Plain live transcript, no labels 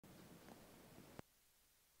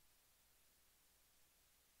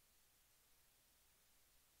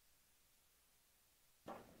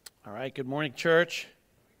All right, good morning, church.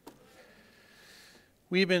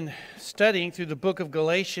 We've been studying through the book of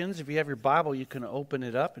Galatians. If you have your Bible, you can open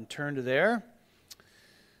it up and turn to there.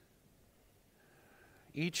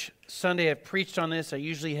 Each Sunday I've preached on this. I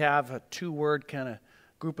usually have a two-word kind of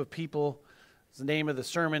group of people. It's the name of the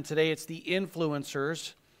sermon. Today it's the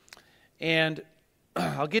influencers. And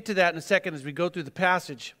I'll get to that in a second as we go through the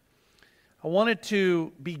passage. I wanted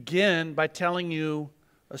to begin by telling you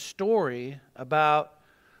a story about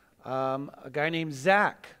a guy named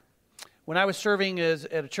Zach. When I was serving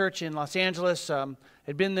at a church in Los Angeles,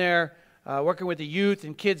 had been there working with the youth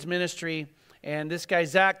and kids ministry, and this guy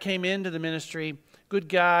Zach came into the ministry. Good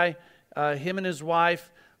guy. Him and his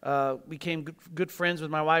wife became good friends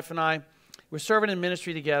with my wife and I. We're serving in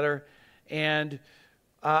ministry together, and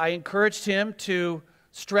I encouraged him to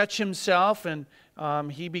stretch himself, and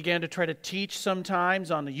he began to try to teach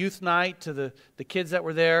sometimes on the youth night to the kids that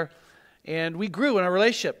were there, and we grew in our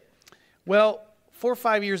relationship. Well, 4 or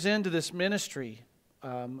 5 years into this ministry,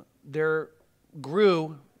 there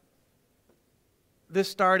grew. This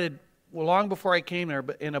started long before I came there,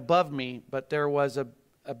 and above me. But there was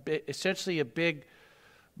essentially a big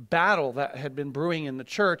battle that had been brewing in the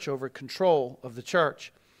church over control of the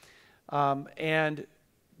church. And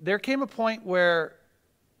there came a point where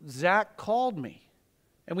Zach called me,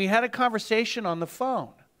 and we had a conversation on the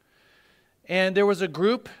phone. And there was a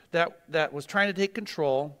group that was trying to take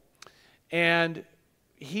control. And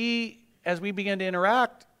he, as we began to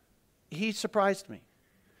interact, he surprised me.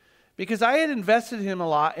 Because I had invested in him a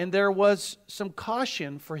lot, and there was some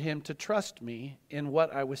caution for him to trust me in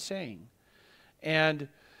what I was saying. And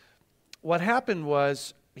what happened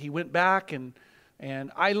was, he went back, and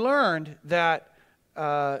I learned that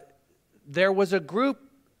there was a group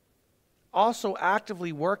also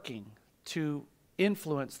actively working to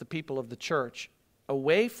influence the people of the church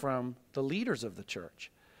away from the leaders of the church.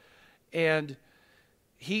 And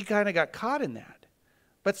he kind of got caught in that.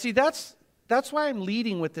 But see, that's why I'm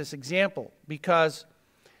leading with this example, because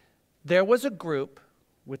there was a group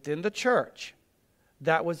within the church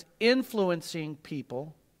that was influencing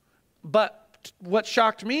people. But what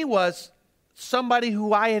shocked me was somebody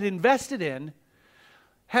who I had invested in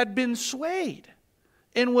had been swayed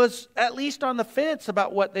and was at least on the fence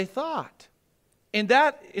about what they thought. And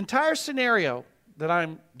that entire scenario that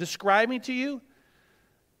I'm describing to you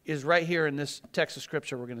is right here in this text of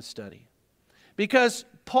Scripture we're going to study. Because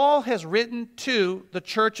Paul has written to the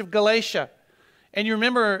church of Galatia. And you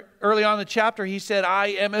remember early on in the chapter, he said, I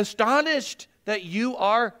am astonished that you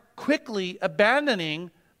are quickly abandoning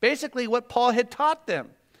basically what Paul had taught them.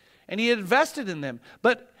 And he had invested in them.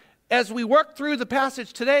 But as we work through the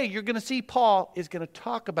passage today, you're going to see Paul is going to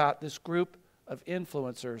talk about this group of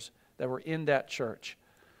influencers that were in that church.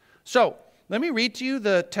 So, let me read to you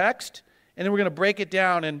the text, and then we're going to break it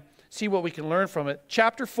down and see what we can learn from it.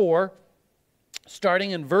 Chapter 4,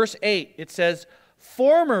 starting in verse 8, it says,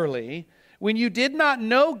 Formerly, when you did not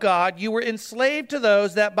know God, you were enslaved to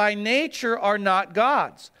those that by nature are not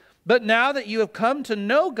God's. But now that you have come to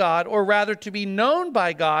know God, or rather to be known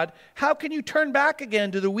by God, how can you turn back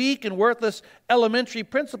again to the weak and worthless elementary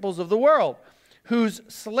principles of the world, whose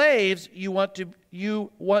slaves you want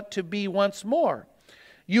to be once more?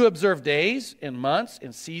 You observe days and months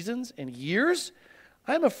and seasons and years.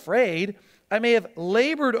 I'm afraid I may have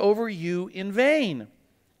labored over you in vain.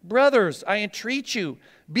 Brothers, I entreat you,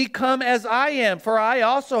 become as I am, for I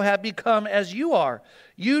also have become as you are.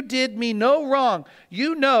 You did me no wrong.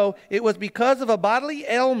 You know it was because of a bodily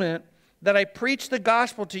ailment that I preached the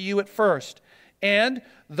gospel to you at first. And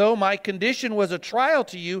though my condition was a trial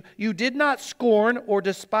to you, you did not scorn or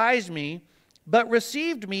despise me, but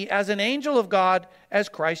received me as an angel of God, as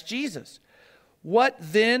Christ Jesus. What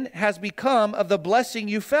then has become of the blessing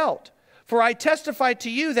you felt? For I testify to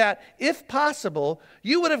you that, if possible,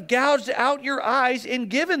 you would have gouged out your eyes and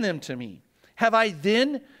given them to me. Have I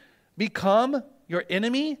then become your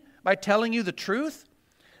enemy by telling you the truth?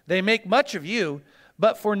 They make much of you,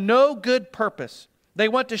 but for no good purpose. They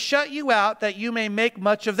want to shut you out that you may make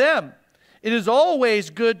much of them. It is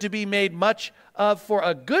always good to be made much of for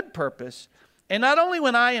a good purpose, and not only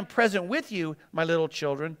when I am present with you, my little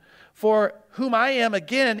children, for whom I am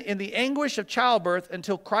again in the anguish of childbirth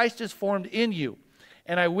until Christ is formed in you.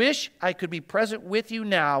 And I wish I could be present with you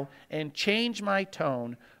now and change my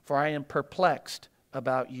tone, for I am perplexed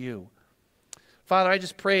about you. Father, I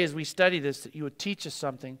just pray as we study this that you would teach us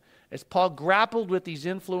something. As Paul grappled with these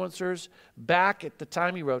influencers back at the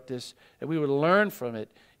time he wrote this, that we would learn from it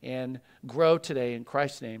and grow today in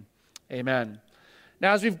Christ's name. Amen.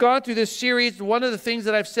 Now, as we've gone through this series, one of the things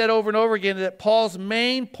that I've said over and over again is that Paul's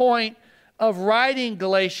main point of writing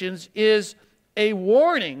Galatians is a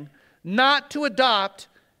warning not to adopt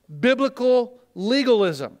biblical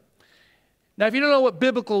legalism. Now, if you don't know what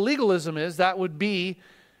biblical legalism is, that would be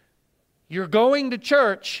you're going to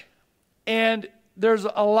church and there's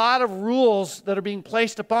a lot of rules that are being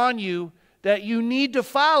placed upon you that you need to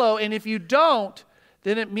follow, and if you don't,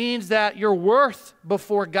 then it means that your worth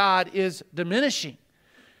before God is diminishing.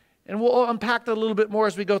 And we'll unpack that a little bit more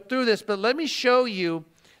as we go through this, but let me show you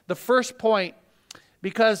the first point,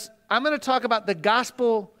 because I'm going to talk about the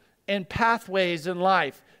gospel and pathways in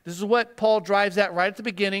life. This is what Paul drives at right at the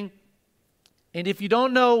beginning. And if you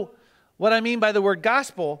don't know what I mean by the word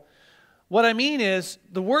gospel, what I mean is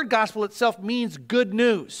the word gospel itself means good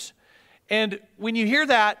news. And when you hear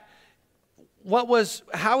that,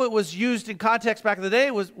 how it was used in context back in the day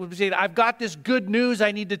was saying, I've got this good news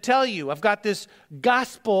I need to tell you. I've got this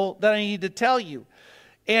gospel that I need to tell you.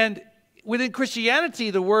 And within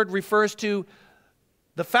Christianity, the word refers to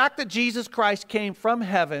the fact that Jesus Christ came from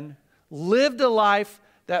heaven, lived a life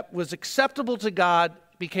that was acceptable to God,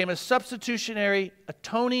 became a substitutionary,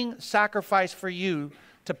 atoning sacrifice for you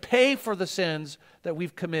to pay for the sins that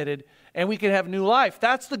we've committed, and we can have new life.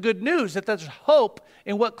 That's the good news, that there's hope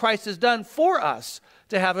in what Christ has done for us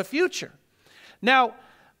to have a future. Now,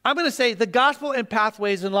 I'm going to say the gospel and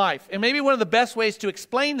pathways in life. And maybe one of the best ways to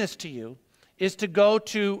explain this to you is to go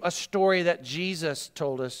to a story that Jesus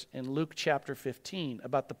told us in Luke chapter 15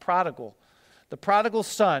 about the prodigal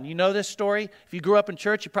son. You know this story? If you grew up in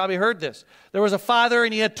church, you probably heard this. There was a father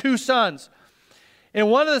and he had two sons. And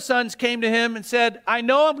one of the sons came to him and said, I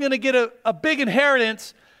know I'm going to get a big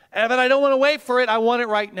inheritance, but I don't want to wait for it. I want it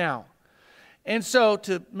right now. And so,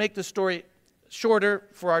 to make the story shorter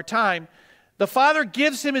for our time, the father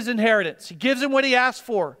gives him his inheritance. He gives him what he asked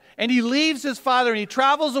for. And he leaves his father and he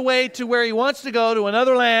travels away to where he wants to go, to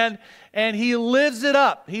another land, and he lives it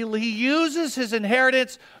up. He uses his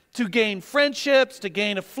inheritance to gain friendships, to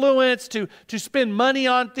gain affluence, to spend money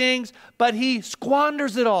on things, but he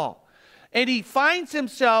squanders it all. And he finds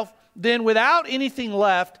himself then without anything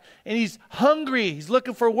left, and he's hungry, he's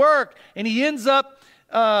looking for work, and he ends up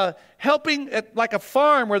helping at like a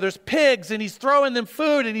farm where there's pigs, and he's throwing them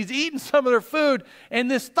food, and he's eating some of their food, and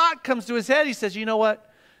this thought comes to his head. He says, you know what?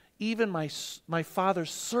 Even my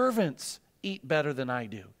father's servants eat better than I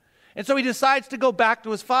do. And so he decides to go back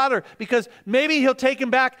to his father, because maybe he'll take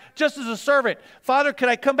him back just as a servant. Father, could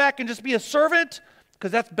I come back and just be a servant?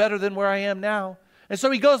 Because that's better than where I am now. And so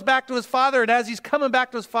he goes back to his father, and as he's coming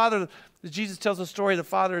back to his father, Jesus tells a story.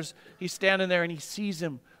 He's standing there, and he sees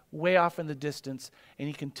him way off in the distance, and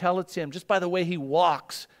he can tell it's him just by the way he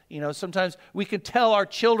walks. You know, sometimes we can tell our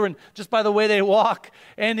children just by the way they walk.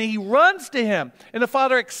 And he runs to him, and the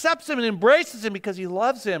father accepts him and embraces him because he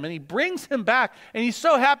loves him, and he brings him back. And he's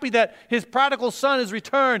so happy that his prodigal son has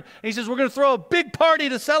returned. And he says, we're going to throw a big party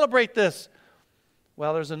to celebrate this.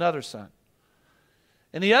 Well, there's another son.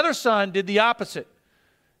 And the other son did the opposite.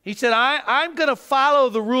 He said, I'm going to follow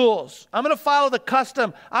the rules. I'm going to follow the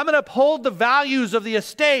custom. I'm going to uphold the values of the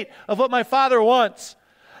estate of what my father wants.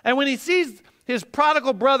 And when he sees his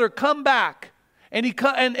prodigal brother come back, and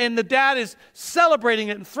the dad is celebrating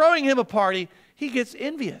it and throwing him a party, he gets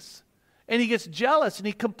envious, and he gets jealous, and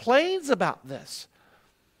he complains about this.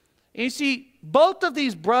 And you see, both of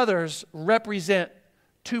these brothers represent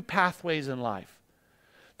two pathways in life.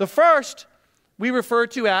 The first we refer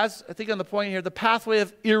to as, I think on the point here, the pathway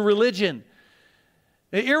of irreligion.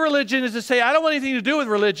 Irreligion is to say, I don't want anything to do with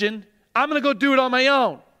religion. I'm going to go do it on my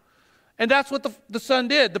own. And that's what the son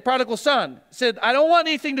did, the prodigal son. Said, I don't want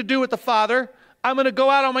anything to do with the father. I'm going to go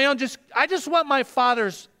out on my own. I just want my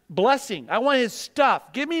father's blessing. I want his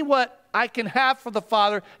stuff. Give me what I can have for the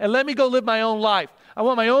father, and let me go live my own life. I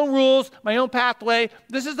want my own rules, my own pathway.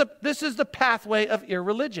 This is the pathway of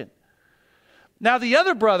irreligion. Now the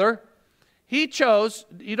other brother, he chose,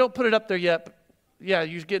 you don't put it up there yet, but yeah,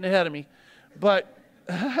 you're getting ahead of me. But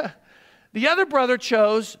the other brother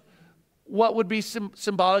chose what would be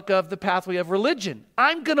symbolic of the pathway of religion.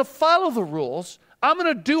 I'm going to follow the rules. I'm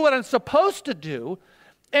going to do what I'm supposed to do,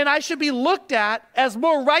 and I should be looked at as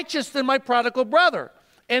more righteous than my prodigal brother.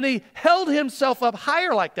 And he held himself up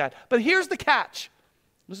higher like that. But here's the catch.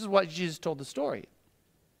 This is what Jesus told the story.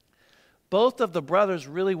 Both of the brothers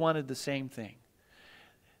really wanted the same thing.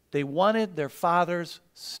 They wanted their father's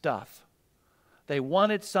stuff. They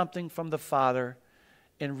wanted something from the father,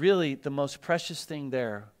 and really the most precious thing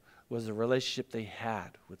there was the relationship they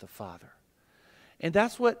had with the father. And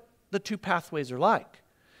that's what the two pathways are like.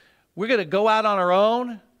 We're going to go out on our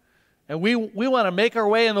own, and we want to make our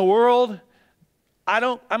way in the world. I'm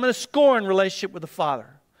going to scorn relationship with the father.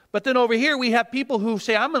 But then over here we have people who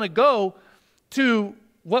say, I'm going to go to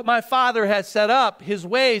what my Father has set up, his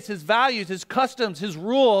ways, his values, his customs, his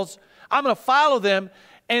rules. I'm going to follow them.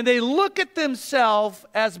 And they look at themselves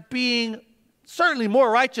as being certainly more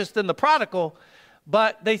righteous than the prodigal,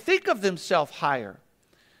 but they think of themselves higher.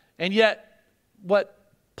 And yet, what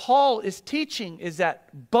Paul is teaching is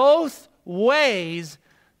that both ways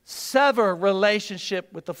sever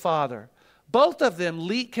relationship with the Father. Both of them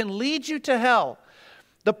can lead you to hell.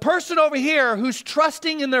 The person over here who's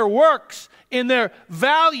trusting in their works, in their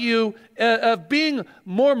value of being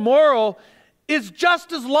more moral, is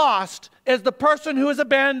just as lost as the person who has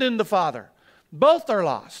abandoned the Father. Both are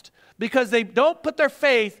lost because they don't put their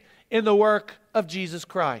faith in the work of Jesus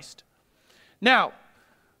Christ. Now,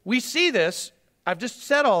 we see this. I've just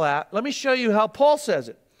said all that. Let me show you how Paul says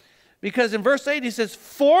it. Because in verse 8 he says,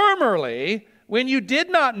 "Formerly, when you did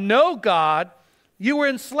not know God, you were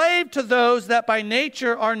enslaved to those that by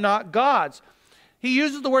nature are not God's." He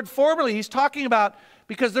uses the word formerly. He's talking about,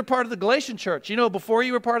 because they're part of the Galatian church. You know, before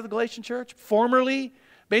you were part of the Galatian church, formerly,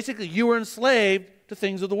 basically you were enslaved to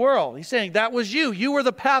things of the world. He's saying that was you. You were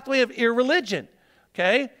the pathway of irreligion.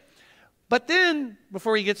 Okay? But then,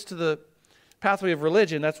 before he gets to the pathway of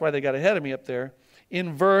religion, that's why they got ahead of me up there,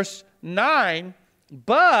 in verse 9,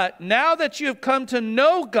 "But now that you have come to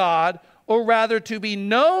know God, or rather to be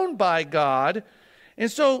known by God," and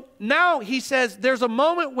so now he says there's a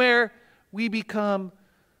moment where we become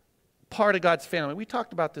part of God's family. We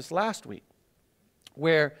talked about this last week,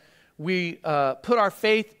 where we put our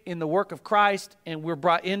faith in the work of Christ and we're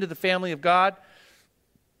brought into the family of God.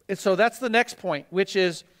 And so that's the next point, which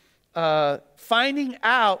is finding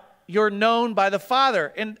out you're known by the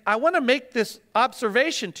Father. And I want to make this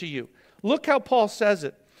observation to you. Look how Paul says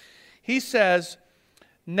it. He says,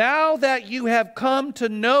 "Now that you have come to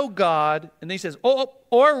know God," and then he says,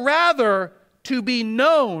 or rather to be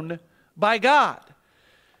known by God.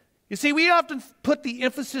 You see, we often put the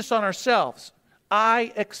emphasis on ourselves.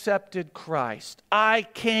 I accepted Christ. I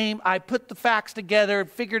came, I put the facts together,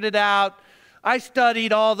 figured it out. I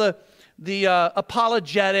studied all the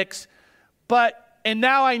apologetics, and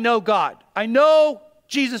now I know God. I know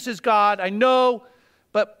Jesus is God. I know,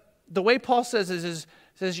 but the way Paul says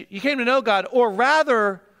you came to know God, or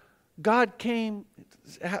rather, God came.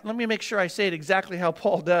 Let me make sure I say it exactly how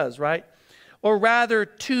Paul does, right? Or rather,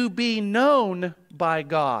 to be known by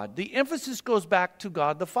God. The emphasis goes back to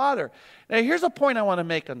God the Father. Now, here's a point I want to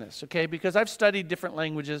make on this, okay? Because I've studied different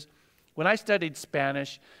languages. When I studied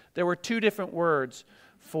Spanish, there were two different words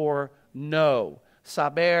for know,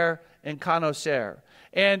 saber and conocer.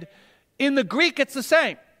 And in the Greek, it's the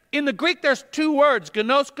same. In the Greek, there's two words,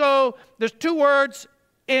 gnosko. There's two words,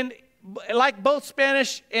 and like both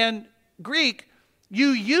Spanish and Greek, you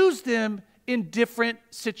use them in different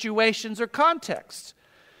situations or contexts.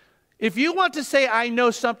 If you want to say, I know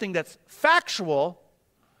something that's factual,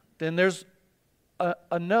 then there's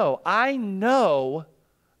a know. I know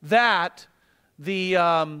that the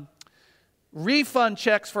refund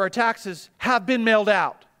checks for our taxes have been mailed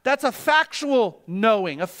out. That's a factual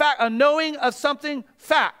knowing, a knowing of something,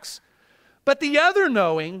 facts. But the other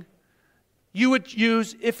knowing you would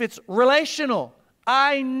use if it's relational.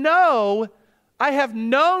 I know I have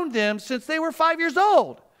known them since they were 5 years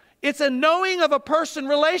old. It's a knowing of a person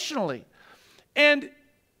relationally. And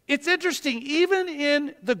it's interesting, even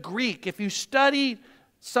in the Greek, if you study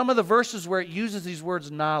some of the verses where it uses these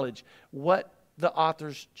words knowledge, what the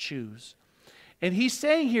authors choose. And he's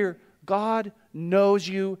saying here, God knows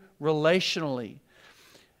you relationally.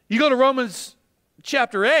 You go to Romans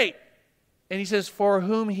chapter 8, and he says, for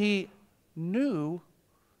whom he knew,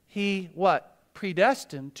 he what?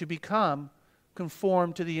 Predestined to become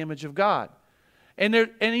conformed to the image of God. And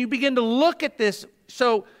you begin to look at this.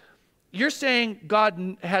 So you're saying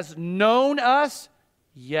God has known us?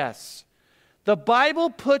 Yes. The Bible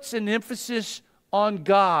puts an emphasis on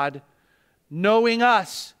God knowing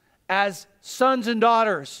us as sons and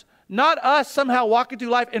daughters. Not us somehow walking through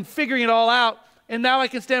life and figuring it all out. And now I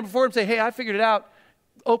can stand before him and say, hey, I figured it out.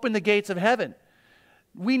 Open the gates of heaven.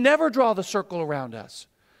 We never draw the circle around us.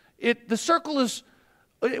 The circle is,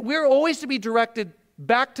 we're always to be directed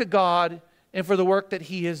back to God and for the work that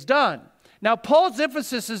he has done. Now, Paul's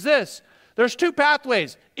emphasis is this. There's two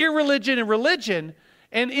pathways, irreligion and religion.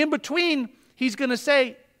 And in between, he's going to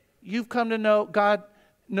say, you've come to know, God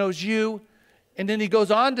knows you. And then he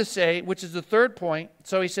goes on to say, which is the third point.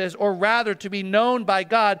 So he says, or rather to be known by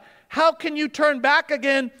God. How can you turn back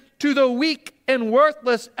again to the weak and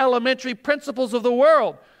worthless elementary principles of the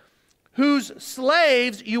world, whose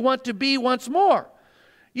slaves you want to be once more?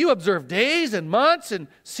 You observe days and months and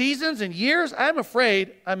seasons and years. I'm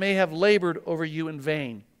afraid I may have labored over you in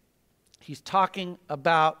vain. He's talking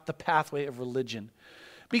about the pathway of religion.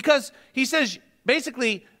 Because he says,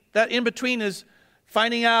 basically, that in between is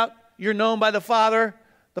finding out you're known by the Father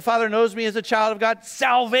knows me as a child of God,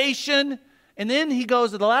 salvation. And then he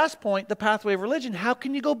goes to the last point, the pathway of religion. How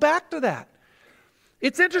can you go back to that?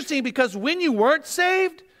 It's interesting because when you weren't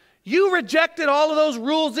saved, you rejected all of those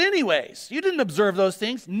rules anyways. You didn't observe those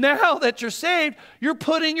things. Now that you're saved, you're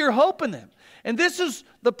putting your hope in them. And this is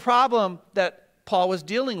the problem that Paul was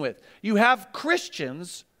dealing with. You have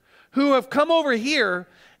Christians who have come over here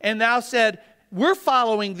and now said, we're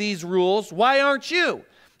following these rules. Why aren't you?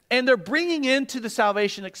 And they're bringing into the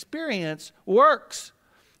salvation experience works.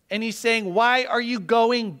 And he's saying, why are you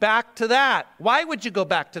going back to that? Why would you go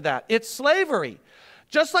back to that? It's slavery.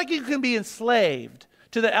 Just like you can be enslaved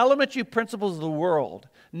to the elementary principles of the world,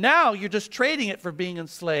 now you're just trading it for being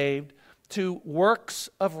enslaved to works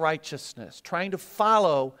of righteousness, trying to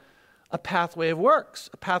follow a pathway of works,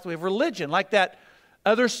 a pathway of religion. Like that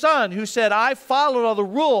other son who said, I followed all the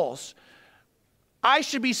rules. I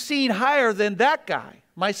should be seen higher than that guy,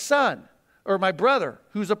 my son, or my brother,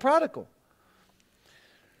 who's a prodigal.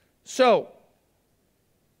 So,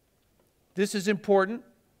 this is important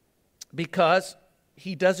because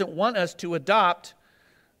he doesn't want us to adopt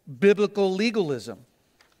biblical legalism.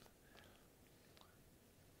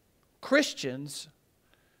 Christians,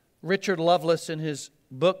 Richard Lovelace in his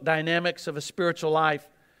book Dynamics of a Spiritual Life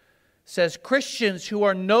says, Christians who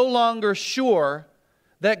are no longer sure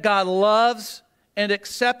that God loves and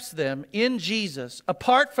accepts them in Jesus,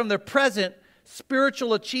 apart from their present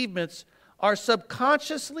spiritual achievements, are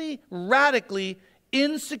subconsciously, radically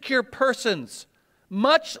insecure persons,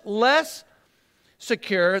 much less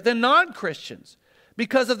secure than non-Christians,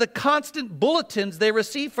 because of the constant bulletins they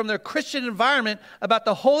receive from their Christian environment about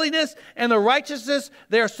the holiness and the righteousness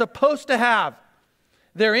they are supposed to have.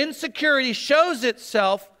 Their insecurity shows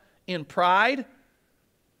itself in pride,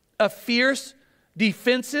 a fierce,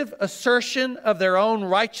 defensive assertion of their own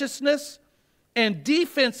righteousness, and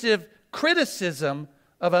defensive criticism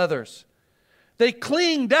of others. They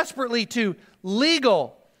cling desperately to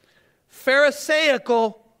legal,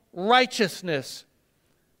 Pharisaical righteousness,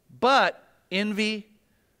 but envy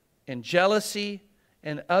and jealousy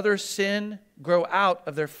and other sin grow out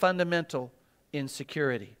of their fundamental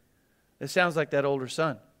insecurity. It sounds like that older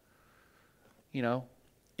son.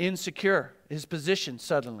 Insecure, his position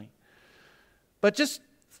suddenly. But just,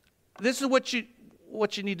 this is what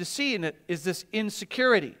you need to see in it, is this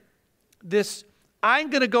insecurity. This, I'm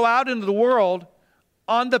going to go out into the world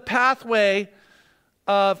on the pathway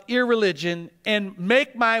of irreligion and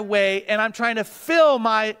make my way, and I'm trying to fill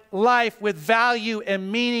my life with value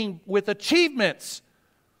and meaning, with achievements.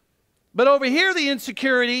 But over here, the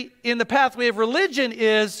insecurity in the pathway of religion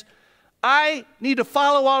is, I need to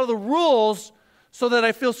follow all of the rules so that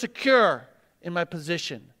I feel secure in my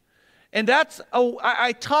position. And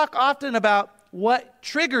I talk often about what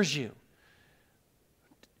triggers you.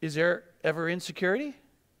 Is there ever insecurity?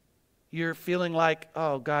 You're feeling like,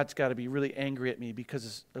 oh, God's got to be really angry at me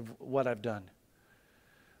because of what I've done.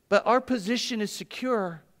 But our position is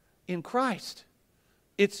secure in Christ.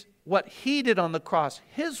 It's what He did on the cross,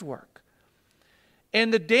 His work.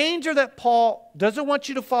 And the danger that Paul doesn't want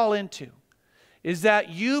you to fall into is that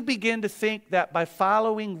you begin to think that by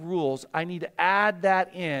following rules, I need to add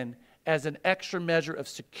that in as an extra measure of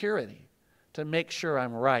security to make sure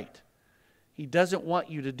I'm right. He doesn't want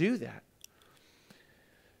you to do that.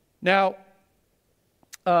 Now,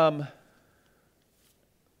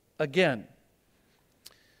 again,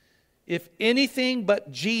 if anything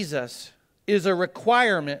but Jesus is a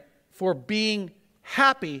requirement for being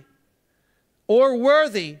happy or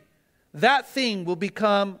worthy, that thing will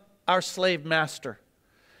become our slave master.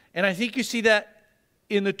 And I think you see that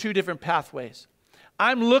in the two different pathways.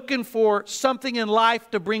 I'm looking for something in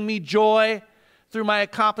life to bring me joy through my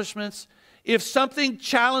accomplishments. If something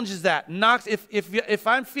challenges that, if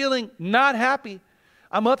I'm feeling not happy,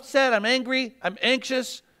 I'm upset, I'm angry, I'm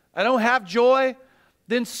anxious, I don't have joy,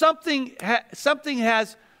 then something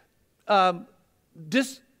has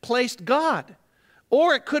displaced God.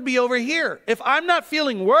 Or it could be over here. If I'm not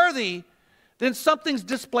feeling worthy, then something's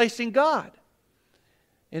displacing God.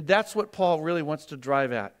 And that's what Paul really wants to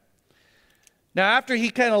drive at. Now, after he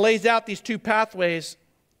kind of lays out these two pathways,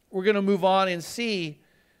 we're going to move on and see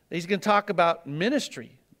that he's going to talk about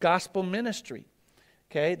ministry, gospel ministry.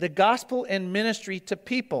 Okay, the gospel and ministry to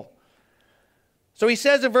people. So he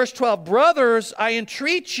says in verse 12, brothers, I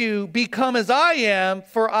entreat you, become as I am,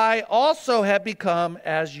 for I also have become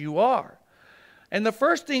as you are. And the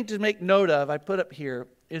first thing to make note of, I put up here,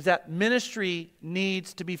 is that ministry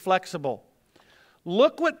needs to be flexible.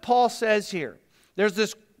 Look what Paul says here. There's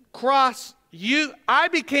this cross. I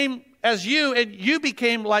became as you, and you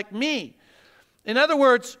became like me. In other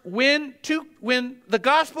words, when the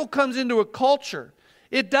gospel comes into a culture,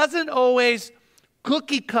 it doesn't always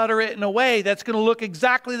cookie cutter it in a way that's going to look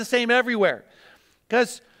exactly the same everywhere.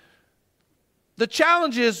 Because the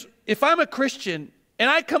challenge is, if I'm a Christian and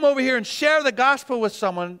I come over here and share the gospel with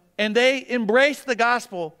someone and they embrace the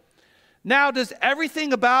gospel, now does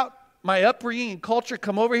everything about my upbringing and culture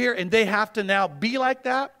come over here and they have to now be like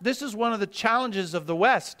that? This is one of the challenges of the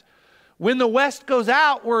West. When the West goes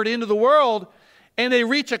outward into the world and they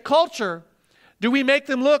reach a culture, do we make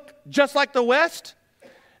them look just like the West?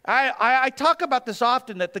 I talk about this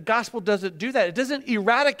often, that the gospel doesn't do that. It doesn't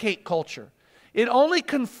eradicate culture. It only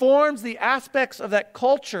conforms the aspects of that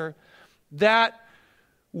culture that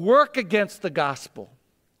work against the gospel.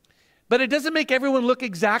 But it doesn't make everyone look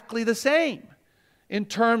exactly the same in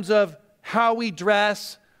terms of how we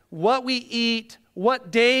dress, what we eat,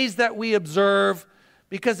 what days that we observe,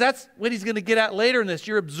 because that's what he's going to get at later in this.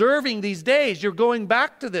 You're observing these days. You're going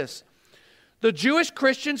back to this. The Jewish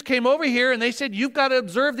Christians came over here and they said, you've got to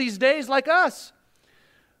observe these days like us.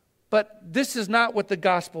 But this is not what the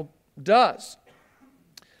gospel does.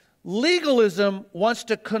 Legalism wants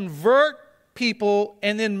to convert people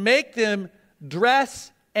and then make them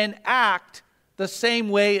dress and act the same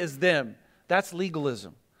way as them. That's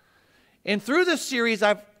legalism. And through this series,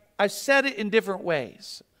 I've said it in different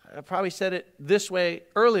ways. I probably said it this way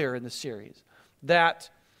earlier in the series,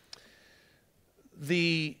 that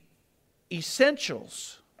the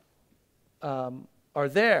essentials are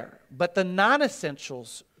there, but the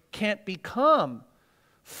non-essentials can't become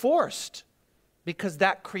forced, because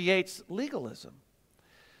that creates legalism.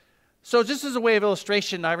 So just as a way of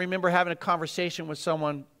illustration, I remember having a conversation with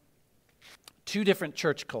someone, two different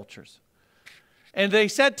church cultures. And they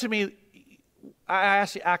said to me, I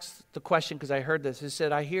actually asked the question because I heard this. They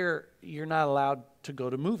said, I hear you're not allowed to go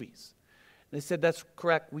to movies. And they said, that's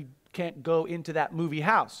correct. We can't go into that movie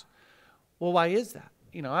house. Well, why is that?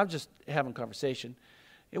 I'm just having a conversation.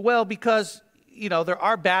 Well, because, there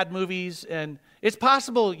are bad movies, and it's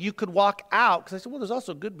possible you could walk out. Because I said, well, there's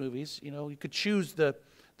also good movies. You could choose the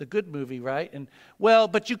good movie, right? And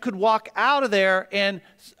but you could walk out of there, and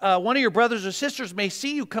one of your brothers or sisters may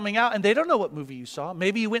see you coming out, and they don't know what movie you saw.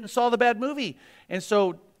 Maybe you went and saw the bad movie. And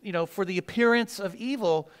so, for the appearance of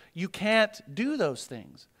evil, you can't do those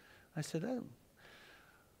things. I said, oh.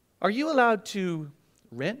 Are you allowed to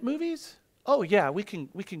rent movies? Oh, yeah, we can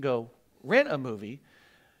go rent a movie.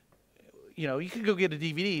 You can go get a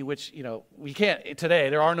DVD, which, we can't today.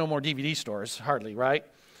 There are no more DVD stores, hardly, right?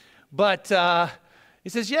 But he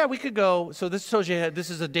says, yeah, we could go. So this shows you, this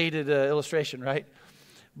is a dated illustration, right?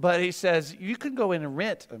 But he says, you can go in and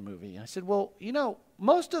rent a movie. And I said, well,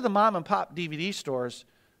 most of the mom and pop DVD stores,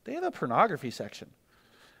 they have a pornography section.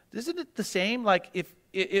 Isn't it the same? Like,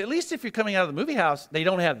 at least if you're coming out of the movie house, they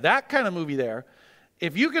don't have that kind of movie there.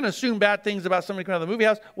 If you can assume bad things about somebody coming out of the movie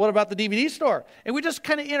house, what about the DVD store? And we're just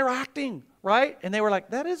kind of interacting, right? And they were like,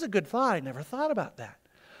 that is a good thought. I never thought about that.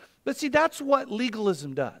 But see, that's what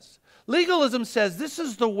legalism does. Legalism says, this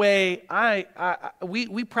is the way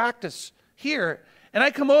we practice here. And I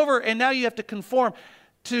come over, and now you have to conform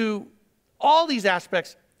to all these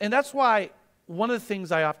aspects. And that's why one of the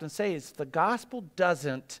things I often say is the gospel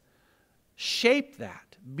doesn't shape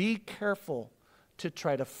that. Be careful to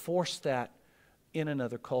try to force that in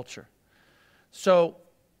another culture. So,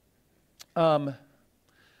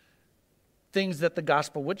 things that the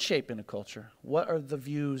gospel would shape in a culture. What are the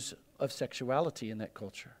views of sexuality in that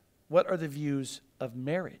culture? What are the views of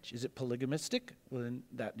marriage? Is it polygamistic? Well, then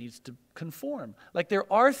that needs to conform. Like,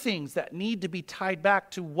 there are things that need to be tied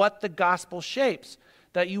back to what the gospel shapes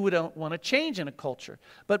that you would want to change in a culture.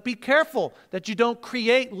 But be careful that you don't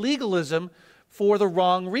create legalism for the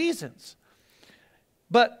wrong reasons.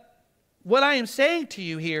 But what I am saying to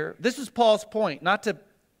you here, this is Paul's point, not to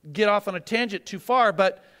get off on a tangent too far,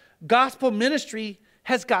 but gospel ministry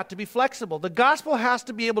has got to be flexible. The gospel has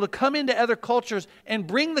to be able to come into other cultures and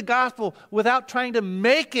bring the gospel without trying to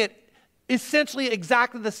make it essentially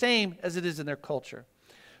exactly the same as it is in their culture.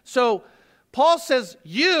 So Paul says,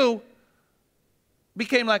 you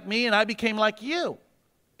became like me and I became like you.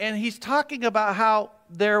 And he's talking about how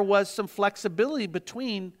there was some flexibility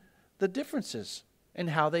between the differences and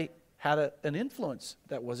how they had an influence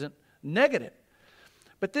that wasn't negative.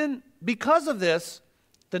 But then because of this,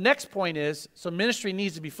 the next point is, so ministry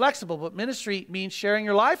needs to be flexible, but ministry means sharing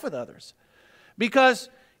your life with others. Because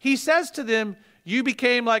he says to them, you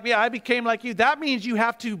became like me, I became like you. That means you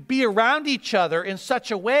have to be around each other in such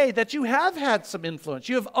a way that you have had some influence.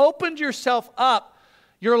 You have opened yourself up,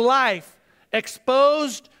 your life,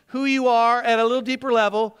 exposed who you are at a little deeper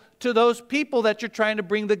level to those people that you're trying to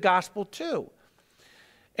bring the gospel to.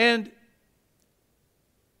 And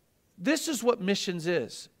this is what missions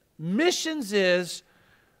is. Missions is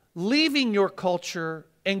leaving your culture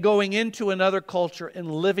and going into another culture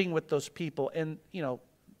and living with those people. And,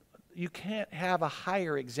 you can't have a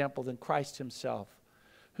higher example than Christ himself,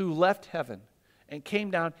 who left heaven and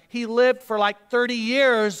came down. He lived for like 30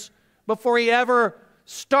 years before he ever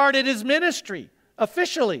started his ministry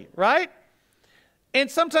officially, right? And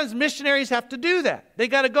sometimes missionaries have to do that. They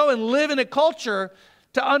got to go and live in a culture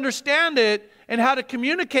to understand it and how to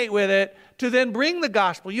communicate with it to then bring the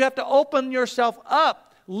gospel. You have to open yourself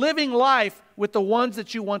up, living life with the ones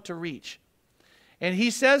that you want to reach. And he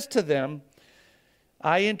says to them,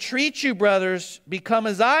 I entreat you, brothers, become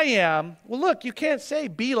as I am. Well, look, you can't say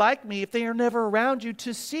be like me if they are never around you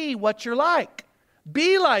to see what you're like.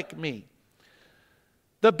 Be like me.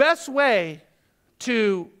 The best way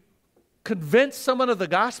to convince someone of the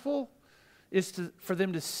gospel is for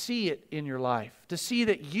them to see it in your life, to see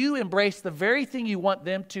that you embrace the very thing you want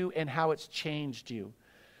them to and how it's changed you.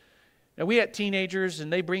 And we had teenagers,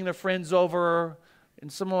 and they bring their friends over,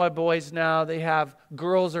 and some of my boys now, they have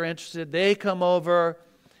girls are interested. They come over,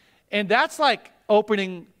 and that's like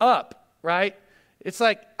opening up, right? It's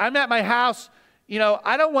like I'm at my house.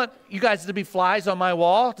 I don't want you guys to be flies on my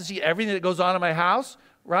wall to see everything that goes on in my house,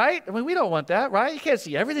 right? I mean, we don't want that, right? You can't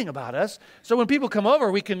see everything about us. So when people come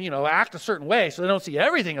over, we can, act a certain way so they don't see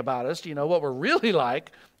everything about us, what we're really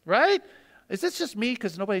like, right? Is this just me?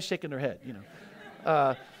 Because nobody's shaking their head, and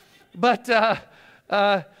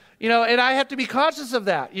I have to be conscious of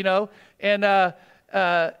that,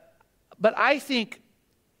 but I think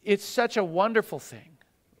it's such a wonderful thing.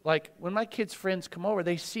 Like when my kids' friends come over,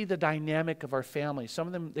 they see the dynamic of our family. Some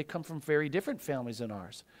of them, they come from very different families than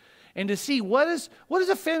ours. And to see what does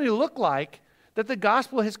a family look like that the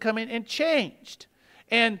gospel has come in and changed.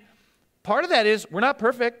 And part of that is we're not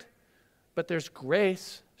perfect, but there's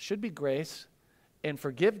grace, should be grace, and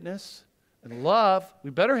forgiveness, and love. We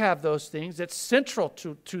better have those things. That's central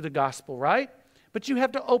to the gospel, right? But you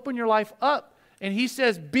have to open your life up. And he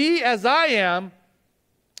says, be as I am,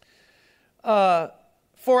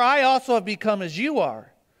 for I also have become as you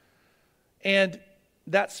are. And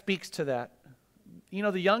that speaks to that.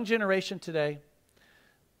 The young generation today,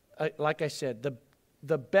 like I said,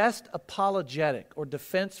 the best apologetic or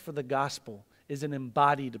defense for the gospel is an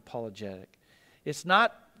embodied apologetic. It's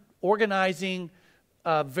not organizing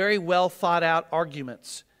very well thought out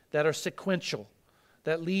arguments that are sequential,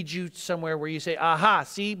 that lead you somewhere where you say, aha,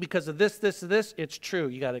 see, because of this, it's true.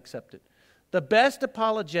 You got to accept it. The best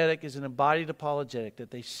apologetic is an embodied apologetic,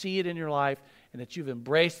 that they see it in your life and that you've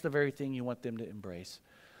embraced the very thing you want them to embrace.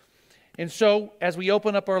 And so, as we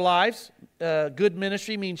open up our lives, good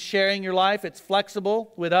ministry means sharing your life. It's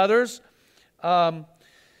flexible with others. And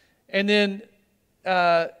then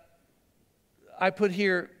I put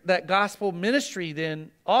here that gospel ministry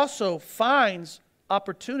then also finds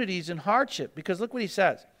opportunities in hardship. Because look what he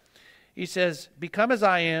says. He says, become as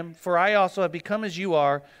I am, for I also have become as you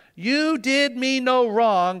are. You did me no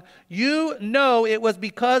wrong. You know it was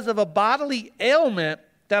because of a bodily ailment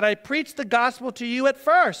that I preached the gospel to you at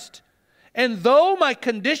first. And though my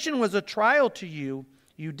condition was a trial to you,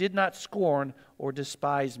 you did not scorn or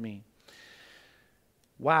despise me.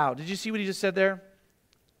 Wow, did you see what he just said there?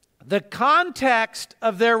 The context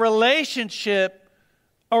of their relationship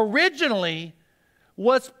originally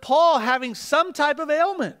was Paul having some type of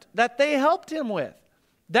ailment that they helped him with.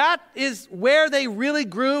 That is where they really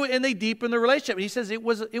grew and they deepened the relationship. He says it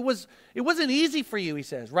wasn't easy for you, he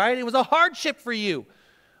says, right? It was a hardship for you.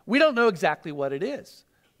 We don't know exactly what it is.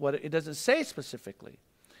 It doesn't say specifically.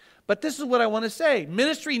 But this is what I want to say.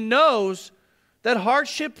 Ministry knows that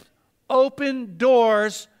hardship open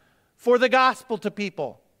doors for the gospel to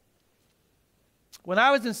people. When I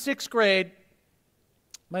was in 6th grade,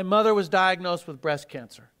 my mother was diagnosed with breast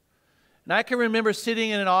cancer. And I can remember sitting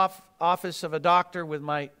in an office of a doctor with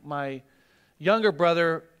my younger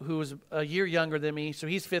brother, who was a year younger than me. So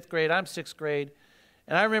he's 5th grade, I'm 6th grade.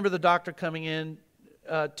 And I remember the doctor coming in,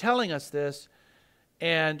 telling us this.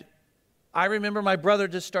 And I remember my brother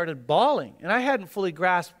just started bawling. And I hadn't fully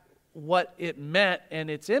grasped what it meant and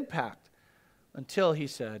its impact until he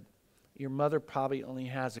said, your mother probably only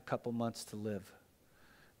has a couple months to live.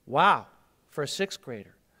 Wow, for a 6th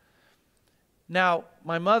grader. Now,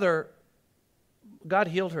 my mother, God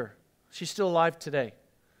healed her. She's still alive today.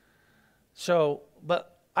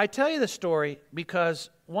 But I tell you the story because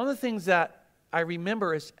one of the things that I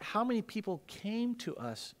remember is how many people came to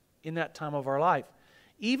us in that time of our life.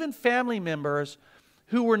 Even family members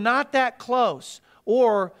who were not that close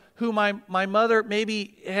or who my mother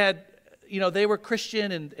maybe had, they were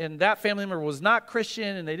Christian and that family member was not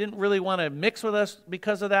Christian and they didn't really want to mix with us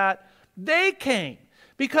because of that. They came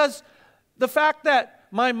because the fact that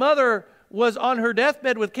my mother was on her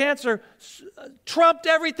deathbed with cancer trumped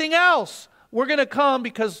everything else. We're going to come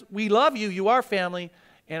because we love you. You are family.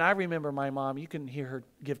 And I remember my mom, you can hear her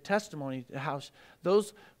give testimony to how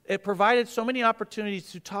it provided so many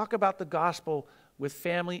opportunities to talk about the gospel with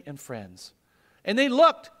family and friends. And they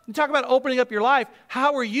looked, you talk about opening up your life.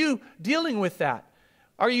 How are you dealing with that?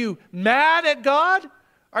 Are you mad at God?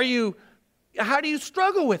 How do you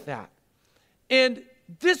struggle with that? And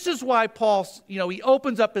this is why Paul, he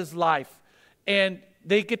opens up his life and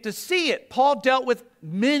they get to see it. Paul dealt with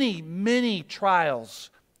many, many trials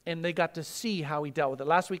and they got to see how he dealt with it.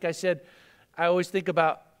 Last week I said, I always think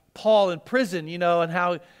about Paul in prison, and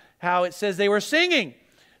how it says they were singing.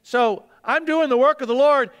 So I'm doing the work of the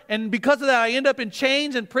Lord, and because of that, I end up in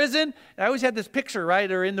chains in prison. And I always had this picture, right?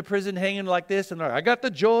 They're in the prison hanging like this, and I got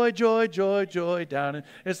the joy, joy, joy, joy down. And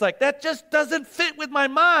it's like, that just doesn't fit with my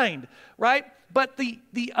mind, right? But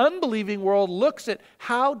the unbelieving world looks at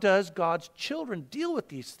how does God's children deal with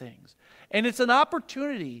these things? And it's an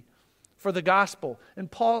opportunity for the gospel.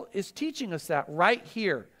 And Paul is teaching us that right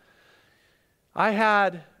here. I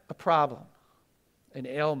had a problem, an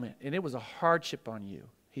ailment, and it was a hardship on you,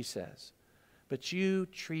 he says. But you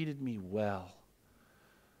treated me well.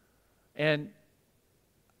 And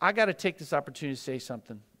I got to take this opportunity to say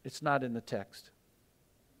something. It's not in the text.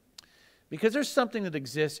 Because there's something that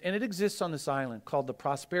exists, and it exists on this island called the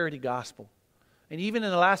prosperity gospel. And even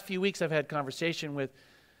in the last few weeks, I've had conversation with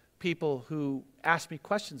people who ask me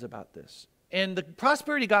questions about this. And the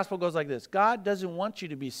prosperity gospel goes like this. God doesn't want you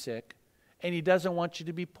to be sick, and he doesn't want you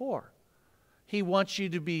to be poor. He wants you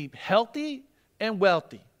to be healthy and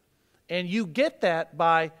wealthy. And you get that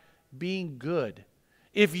by being good.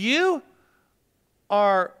 If you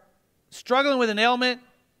are struggling with an ailment,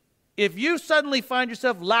 if you suddenly find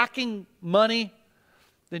yourself lacking money,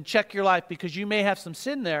 then check your life because you may have some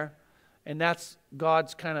sin there, and that's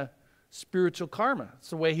God's kind of spiritual karma. It's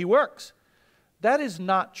the way he works. That is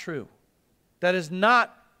not true. That is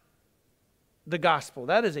not the gospel.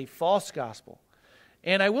 That is a false gospel.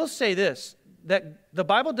 And I will say this, that the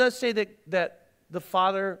Bible does say that the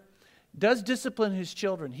Father does discipline his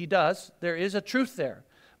children. He does. There is a truth there.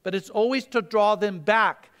 But it's always to draw them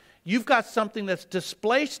back. You've got something that's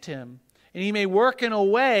displaced him, and he may work in a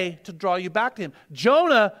way to draw you back to him.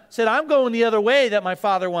 Jonah said, I'm going the other way that my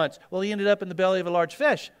father wants. Well, he ended up in the belly of a large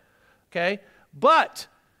fish. Okay? But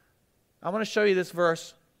I want to show you this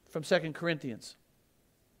verse from 2 Corinthians.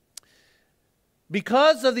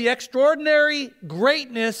 Because of the extraordinary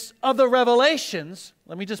greatness of the revelations,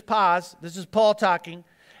 let me just pause. This is Paul talking.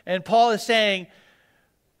 And Paul is saying,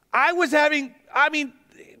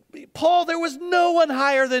 Paul, there was no one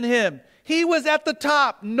higher than him. He was at the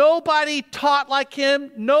top. Nobody taught like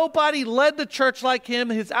him. Nobody led the church like him.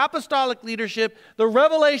 His apostolic leadership, the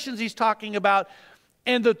revelations he's talking about,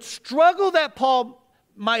 and the struggle that Paul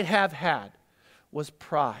might have had was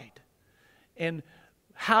pride. And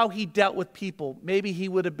how he dealt with people. Maybe he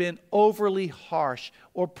would have been overly harsh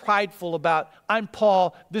or prideful about, I'm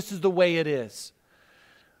Paul, this is the way it is.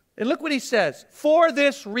 And look what he says. For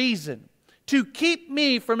this reason, to keep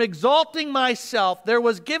me from exalting myself, there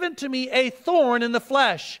was given to me a thorn in the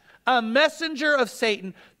flesh, a messenger of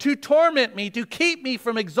Satan, to torment me, to keep me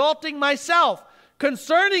from exalting myself.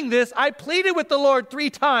 Concerning this, I pleaded with the Lord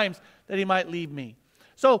 3 times that he might leave me.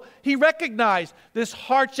 So he recognized this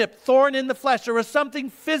hardship, thorn in the flesh. There was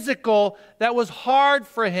something physical that was hard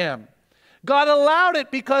for him. God allowed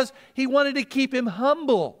it because he wanted to keep him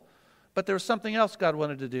humble. But there was something else God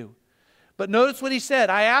wanted to do. But notice what he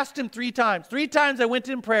said. I asked him 3 times. 3 times I went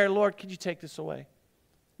to him in prayer, Lord, could you take this away?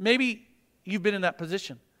 Maybe you've been in that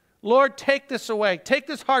position. Lord, take this away. Take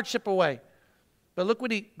this hardship away. But look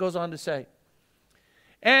what he goes on to say.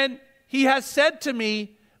 And he has said to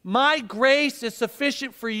me, my grace is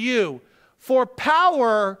sufficient for you, for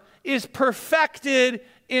power is perfected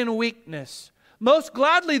in weakness. Most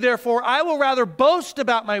gladly, therefore, I will rather boast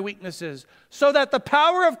about my weaknesses, so that the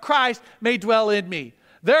power of Christ may dwell in me.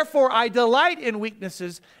 Therefore, I delight in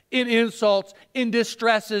weaknesses, in insults, in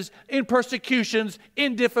distresses, in persecutions,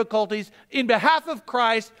 in difficulties, in behalf of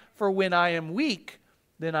Christ, for when I am weak,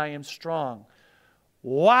 then I am strong.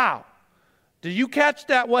 Wow. Do you catch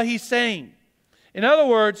that, what he's saying? In other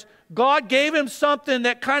words, God gave him something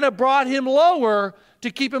that kind of brought him lower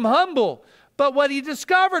to keep him humble. But what he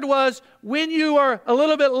discovered was when you are a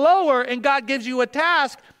little bit lower and God gives you a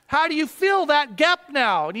task, how do you fill that gap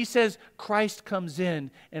now? And he says, Christ comes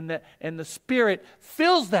in and the Spirit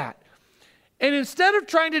fills that. And instead of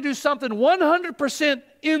trying to do something 100%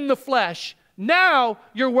 in the flesh, now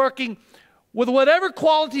you're working with whatever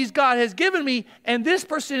qualities God has given me, and this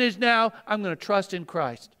percentage now, I'm going to trust in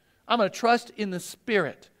Christ. I'm going to trust in the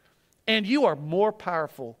Spirit. And you are more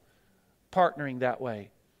powerful partnering that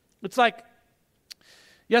way. It's like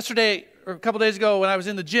yesterday, or a couple days ago when I was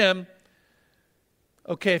in the gym,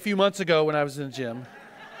 a few months ago when I was in the gym,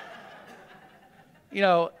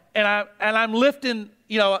 and I'm lifting,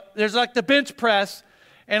 there's like the bench press,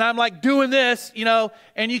 and I'm like doing this,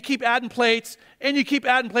 and you keep adding plates, and you keep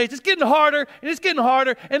adding plates. It's getting harder, and it's getting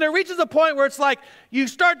harder, and there reaches a point where it's like you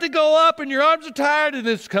start to go up, and your arms are tired, and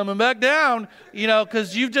it's coming back down,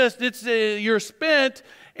 because you're spent,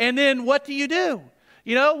 and then what do?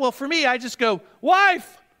 Well, for me, I just go,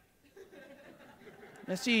 wife.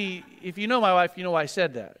 Now, see, if you know my wife, you know why I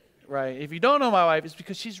said that, right? If you don't know my wife, it's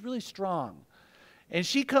because she's really strong. And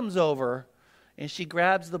she comes over, and she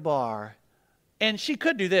grabs the bar, and she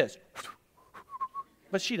could do this,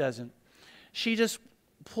 but she doesn't. She just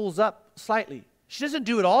pulls up slightly. She doesn't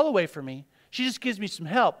do it all the way for me. She just gives me some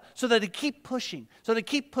help so that I keep pushing,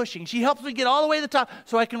 She helps me get all the way to the top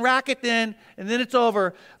so I can rack it then, and then it's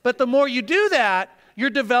over. But the more you do that, you're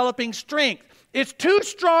developing strength. It's too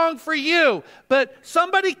strong for you, but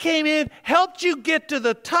somebody came in, helped you get to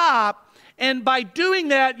the top, and by doing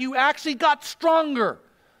that, you actually got stronger.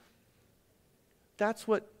 That's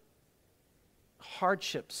what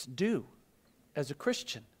hardships do as a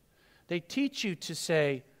Christian. They teach you to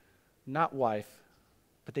say, not wife,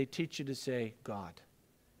 but they teach you to say, God,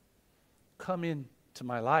 come into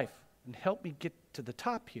my life and help me get to the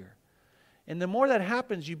top here. And the more that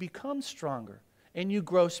happens, you become stronger and you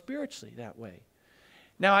grow spiritually that way.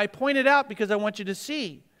 Now, I point it out because I want you to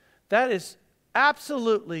see that is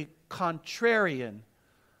absolutely contrarian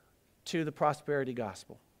to the prosperity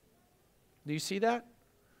gospel. Do you see that?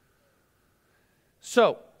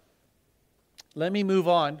 So, let me move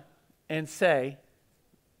on and say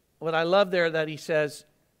what I love there that he says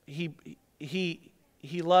he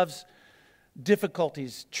loves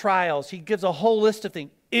difficulties, trials. He gives a whole list of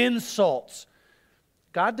things, insults.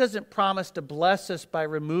 God doesn't promise to bless us by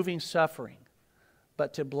removing suffering,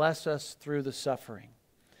 but to bless us through the suffering.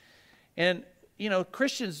 And,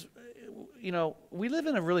 Christians, we live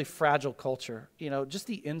in a really fragile culture. Just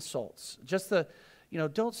the insults, just the,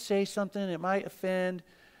 don't say something, it might offend.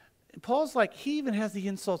 Paul's like, he even has the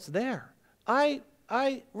insults there. I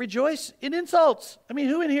rejoice in insults. I mean,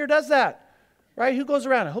 who in here does that? Right? Who goes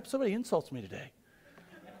around? I hope somebody insults me today.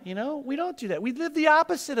 We don't do that. We live the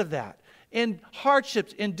opposite of that. In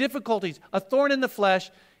hardships, in difficulties, a thorn in the flesh,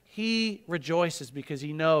 he rejoices because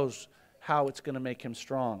he knows how it's going to make him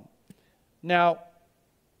strong. Now,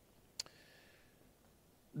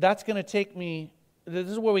 that's going to take me, this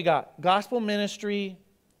is what we got. Gospel ministry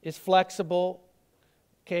is flexible.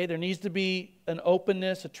 Okay, there needs to be an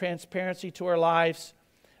openness, a transparency to our lives,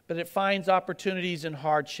 but it finds opportunities in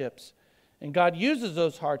hardships. And God uses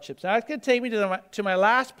those hardships. Now, that's going to take me to my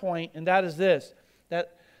last point, and that is this,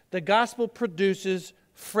 that the gospel produces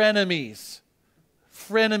frenemies.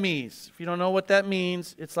 Frenemies. If you don't know what that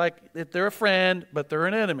means, it's like if they're a friend, but they're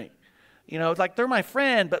an enemy. It's like they're my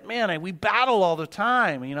friend, but man, we battle all the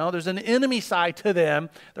time. There's an enemy side to them.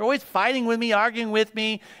 They're always fighting with me, arguing with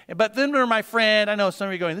me, but then they're my friend. I know some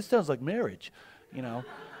of you are going, this sounds like marriage,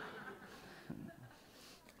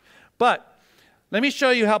 But let me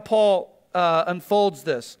show you how Paul unfolds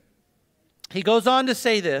this. He goes on to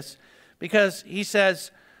say this because he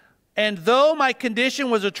says, and though my condition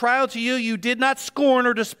was a trial to you, you did not scorn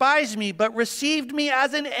or despise me, but received me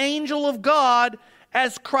as an angel of God,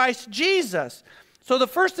 as Christ Jesus. So the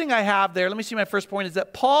first thing I have there, let me see my first point, is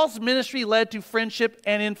that Paul's ministry led to friendship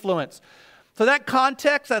and influence. So that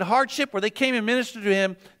context, that hardship where they came and ministered to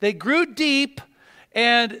him, they grew deep,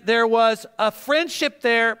 and there was a friendship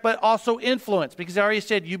there, but also influence. Because I already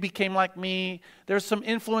said, you became like me. There's some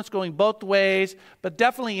influence going both ways, but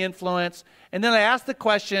definitely influence. And then I asked the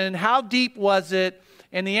question, how deep was it?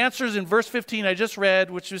 And the answer is in verse 15 I just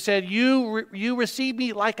read, which said, you received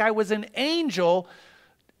me like I was an angel.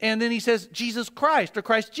 And then he says, Jesus Christ, or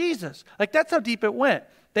Christ Jesus. Like, that's how deep it went.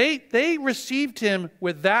 They received him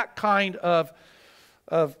with that kind of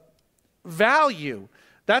value.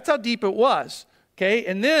 That's how deep it was. Okay,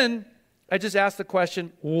 and then I just asked the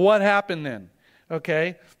question, what happened then?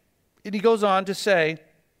 Okay, and he goes on to say,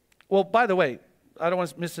 well, by the way, I don't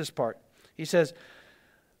want to miss this part. He says,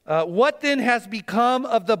 what then has become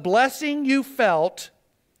of the blessing you felt?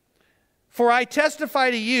 For I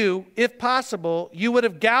testify to you, if possible, you would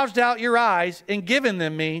have gouged out your eyes and given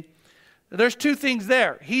them me. There's two things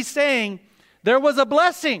there. He's saying there was a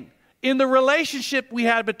blessing in the relationship we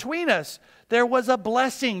had between us. there was a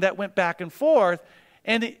blessing that went back and forth.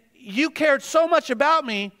 And you cared so much about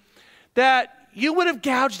me that you would have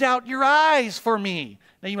gouged out your eyes for me.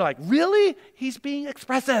 Now you're like, really? He's being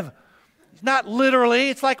expressive. It's not literally.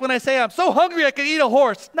 It's like when I say, I'm so hungry I could eat a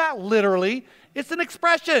horse. Not literally. It's an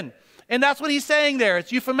expression. And that's what he's saying there.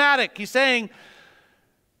 It's euphematic. He's saying,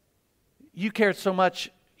 you cared so much,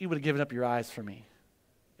 you would have given up your eyes for me.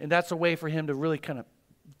 And that's a way for him to really kind of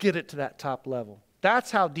get it to that top level.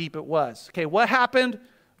 That's how deep it was. Okay, what happened?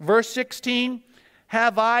 Verse 16,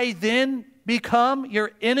 have I then become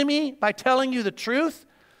your enemy by telling you the truth?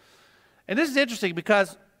 And this is interesting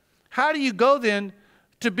because how do you go then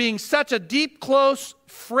to being such a deep, close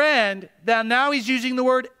friend that now he's using the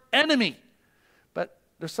word enemy? But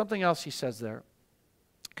there's something else he says there.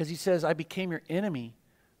 Because he says, I became your enemy.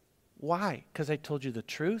 Why? Because I told you the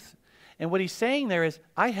truth. And what he's saying there is,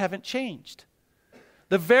 I haven't changed.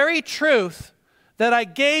 The very truth that I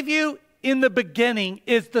gave you in the beginning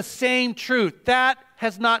is the same truth. That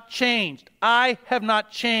has not changed. I have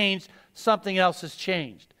not changed. Something else has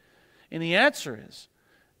changed. And the answer is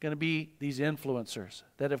going to be these influencers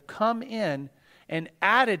that have come in and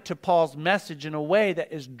added to Paul's message in a way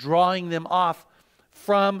that is drawing them off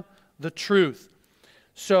from the truth.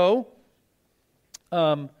 So,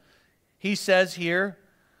 he says here,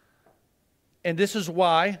 and this is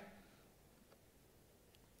why.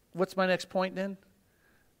 What's my next point then?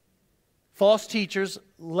 False teachers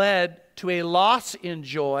led to a loss in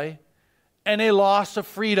joy and a loss of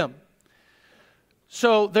freedom.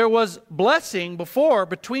 So there was blessing before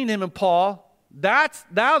between him and Paul. That's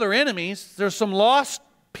now they're enemies. There's some lost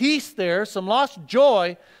peace there, some lost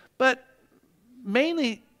joy, but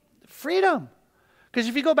mainly freedom. Because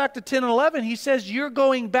if you go back to 10 and 11, he says you're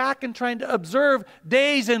going back and trying to observe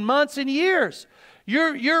days and months and years.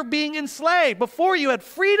 You're being enslaved. Before you had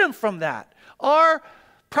freedom from that. Our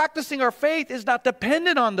practicing our faith is not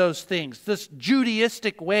dependent on those things, this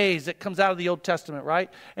Judaistic ways that comes out of the Old Testament, right?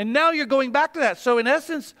 And now you're going back to that. So in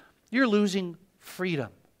essence, you're losing freedom.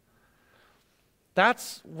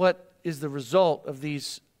 That's what is the result of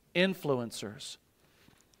these influencers.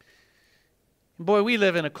 Boy, we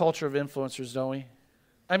live in a culture of influencers, don't we?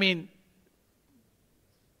 I mean,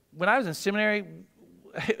 when I was in seminary,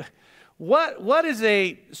 what is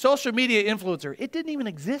a social media influencer? It didn't even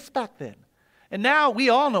exist back then. And now we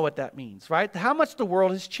all know what that means, right? How much the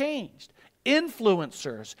world has changed.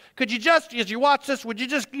 Influencers. Could you just, as you watch this, would you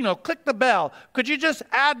just, click the bell? Could you just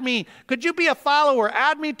add me? Could you be a follower?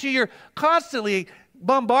 Add me to your, constantly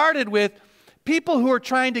bombarded with people who are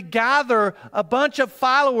trying to gather a bunch of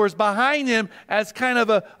followers behind them as kind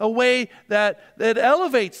of a way that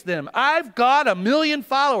elevates them. I've got 1 million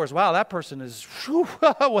followers. Wow, that person is,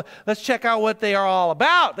 let's check out what they are all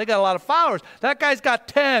about. They got a lot of followers. That guy's got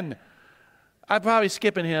 10. I'm probably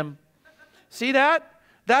skipping him. See that?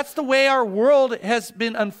 That's the way our world has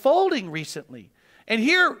been unfolding recently. And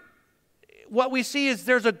here, what we see is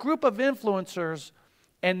there's a group of influencers,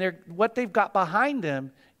 and what they've got behind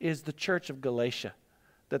them is the church of Galatia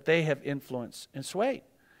that they have influenced and swayed.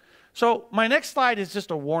 So my next slide is just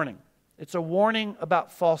a warning. It's a warning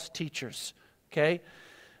about false teachers, okay?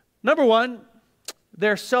 Number one,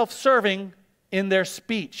 they're self-serving in their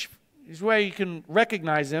speech. This is where you can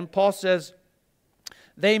recognize them. Paul says,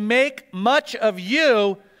 they make much of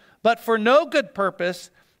you, but for no good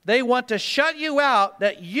purpose. They want to shut you out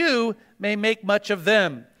that you may make much of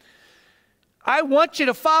them. I want you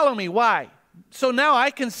to follow me. Why? So now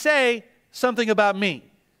I can say something about me.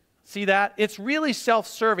 See that? It's really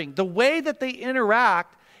self-serving. The way that they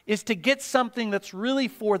interact is to get something that's really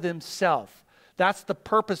for themselves. That's the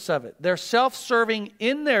purpose of it. They're self-serving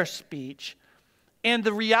in their speech. And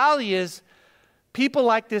the reality is, people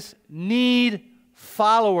like this need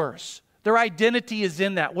followers. Their identity is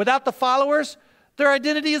in that. Without the followers, their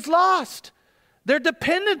identity is lost. They're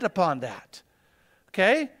dependent upon that.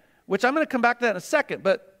 Okay? Which I'm going to come back to that in a second.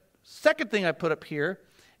 But second thing I put up here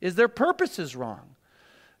is their purpose is wrong.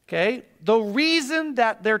 Okay? The reason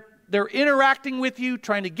that they're interacting with you,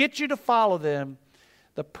 trying to get you to follow them,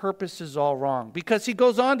 the purpose is all wrong. Because he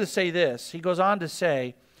goes on to say this. He goes on to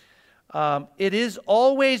say, it is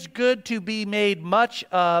always good to be made much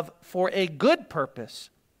of for a good purpose.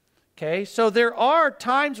 Okay, so there are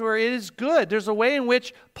times where it is good. There's a way in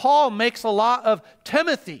which Paul makes a lot of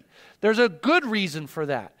Timothy. There's a good reason for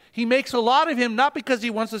that. He makes a lot of him not because he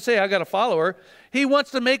wants to say, I got a follower. He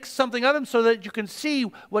wants to make something of him so that you can see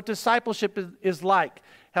what discipleship is like.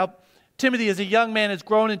 How Timothy as a young man has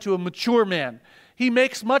grown into a mature man. He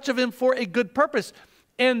makes much of him for a good purpose.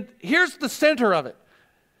 And here's the center of it.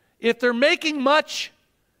 If they're making much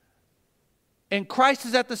and Christ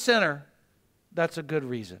is at the center, that's a good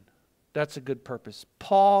reason. that's a good purpose.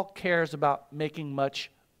 Paul cares about making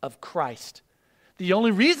much of Christ. The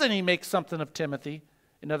only reason he makes something of Timothy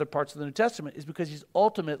in other parts of the New Testament is because he's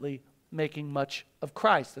ultimately making much of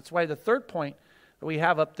Christ. That's why the third point that we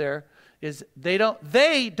have up there is they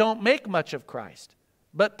don't make much of Christ,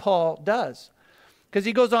 but Paul does. Because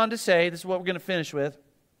he goes on to say, this is what we're going to finish with,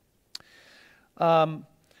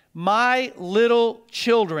 my little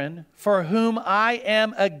children, for whom I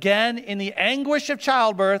am again in the anguish of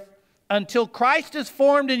childbirth, until Christ is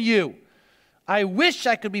formed in you. I wish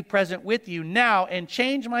I could be present with you now and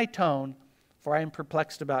change my tone, for I am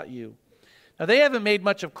perplexed about you. Now, they haven't made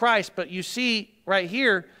much of Christ, but you see right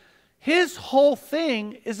here, his whole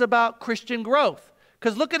thing is about Christian growth.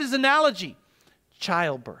 Because look at his analogy,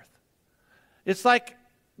 childbirth. It's like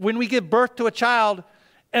when we give birth to a child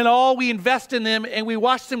and all we invest in them and we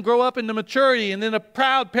watch them grow up into maturity, and then a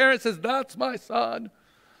proud parent says, that's my son,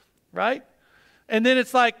 right? And then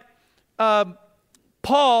it's like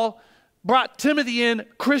Paul brought Timothy in,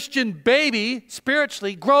 Christian baby,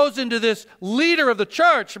 spiritually, grows into this leader of the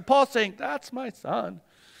church. And Paul's saying, that's my son,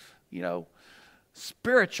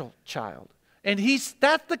 spiritual child. And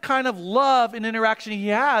that's the kind of love and interaction he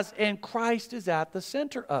has, and Christ is at the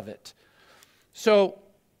center of it. So,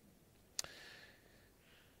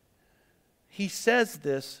 he says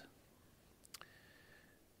this,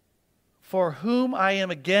 for whom I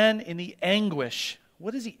am again in the anguish.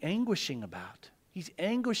 What is he anguishing about? He's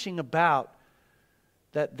anguishing about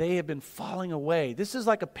that they have been falling away. This is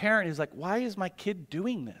like a parent who's like, why is my kid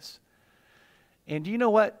doing this? And do you know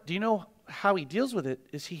what? Do you know how he deals with it?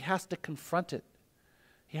 Is he has to confront it.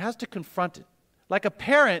 He has to confront it. Like a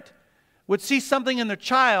parent would see something in their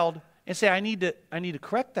child and say, I need to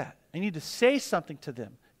correct that. I need to say something to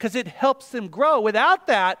them because it helps them grow. Without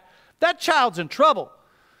that, that child's in trouble,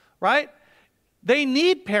 right? They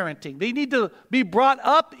need parenting. They need to be brought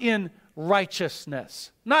up in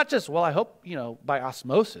righteousness. Not just, well, I hope, by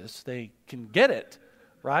osmosis they can get it,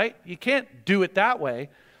 right? You can't do it that way.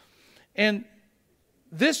 And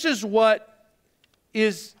this is what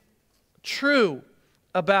is true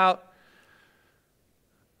about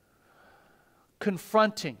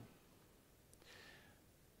confronting.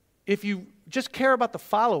 If you just care about the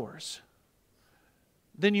followers,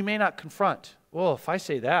 then you may not confront. Well, if I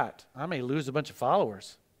say that, I may lose a bunch of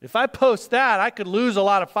followers. If I post that, I could lose a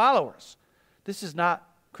lot of followers. This is not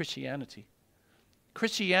Christianity.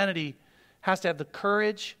 Christianity has to have the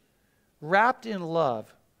courage, wrapped in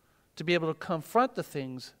love, to be able to confront the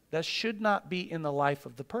things that should not be in the life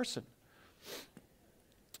of the person.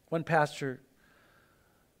 One pastor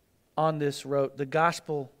on this wrote, the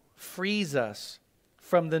gospel frees us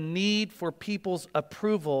from the need for people's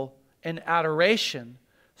approval and adoration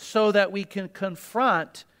so that we can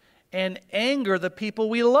confront and anger the people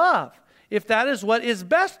we love, if that is what is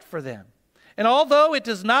best for them. And although it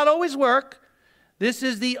does not always work, this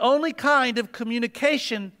is the only kind of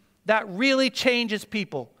communication that really changes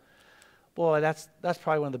people. Boy, that's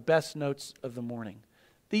probably one of the best notes of the morning.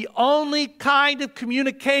 The only kind of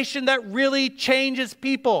communication that really changes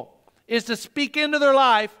people is to speak into their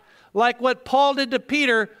life like what Paul did to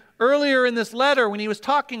Peter earlier in this letter when he was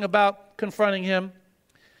talking about confronting him.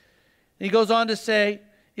 He goes on to say,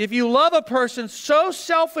 if you love a person so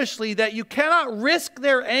selfishly that you cannot risk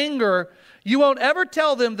their anger, you won't ever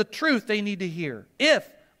tell them the truth they need to hear. If,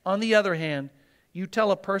 on the other hand, you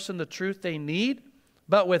tell a person the truth they need,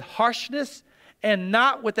 but with harshness and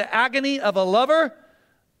not with the agony of a lover,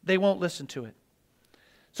 they won't listen to it.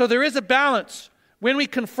 So there is a balance. When we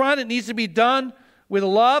confront, it needs to be done with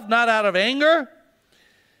love, not out of anger.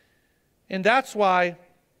 And that's why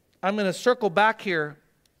I'm going to circle back here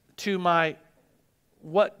to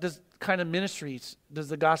what kind of ministries does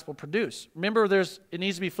the gospel produce? Remember, it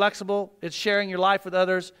needs to be flexible. It's sharing your life with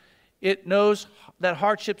others. It knows that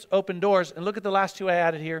hardships open doors. And look at the last two I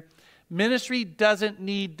added here. Ministry doesn't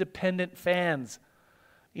need dependent fans.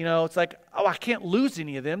 It's like, I can't lose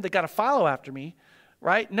any of them. They got to follow after me,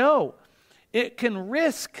 right? No. It can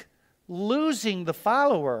risk losing the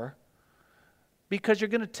follower because you're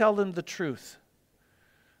going to tell them the truth.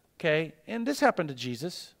 Okay? And this happened to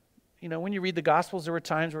Jesus. When you read the Gospels, there were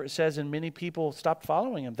times where it says, and many people stopped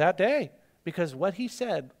following him that day because what he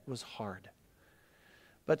said was hard.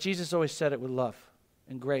 But Jesus always said it with love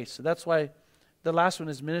and grace. So that's why the last one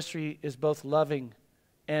is ministry is both loving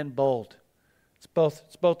and bold. It's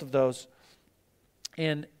both of those.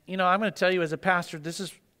 And, I'm going to tell you as a pastor, this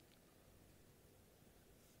is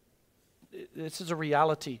a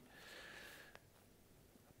reality.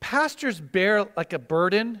 Pastors bear like a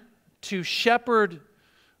burden to shepherd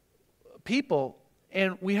people,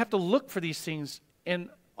 and we have to look for these things. And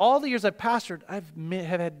all the years I've pastored,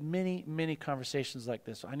 have had many, many conversations like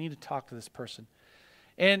this. I need to talk to this person.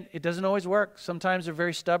 And it doesn't always work. Sometimes they're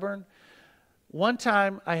very stubborn. One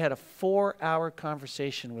time I had a 4-hour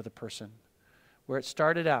conversation with a person where it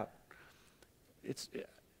started out,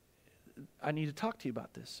 I need to talk to you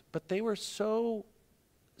about this. But they were so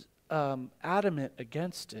adamant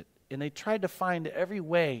against it, and they tried to find every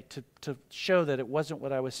way to show that it wasn't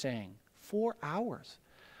what I was saying. 4 hours.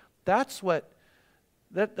 That's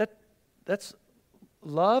that's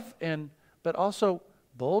love, but also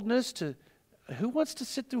boldness. Who wants to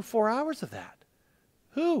sit through 4 hours of that?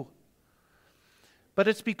 Who? But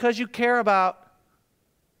it's because you care about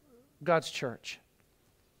God's church.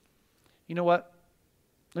 You know what?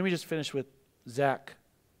 Let me just finish with Zach,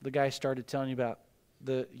 the guy I started telling you about,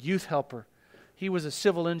 the youth helper. He was a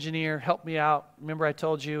civil engineer, helped me out. Remember I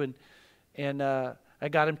told you, and I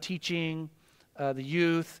got him teaching the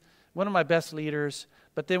youth, one of my best leaders.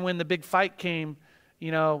 But then when the big fight came,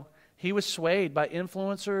 he was swayed by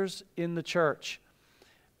influencers in the church.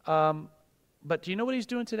 But do you know what he's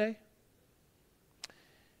doing today?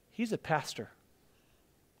 He's a pastor.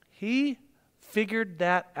 He figured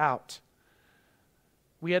that out.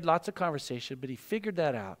 We had lots of conversation, but he figured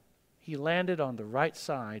that out. He landed on the right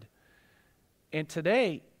side. And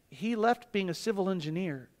today, he left being a civil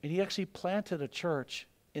engineer, and he actually planted a church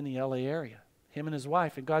in the LA area, him and his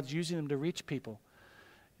wife, and God's using them to reach people.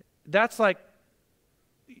 That's like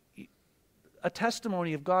a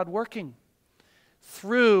testimony of God working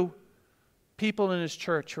through people in his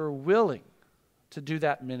church who are willing to do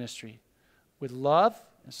that ministry with love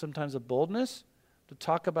and sometimes a boldness to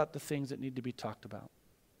talk about the things that need to be talked about.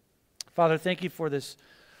 Father, thank you for this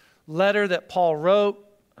letter that Paul wrote.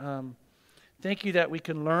 Thank you that we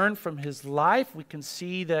can learn from his life. We can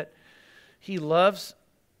see that he loves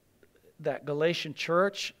that Galatian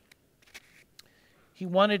church. He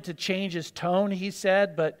wanted to change his tone, he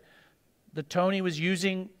said, but the tone he was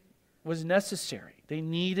using was necessary. They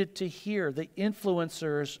needed to hear. The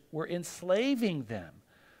influencers were enslaving them,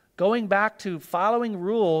 going back to following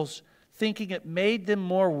rules, thinking it made them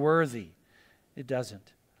more worthy. It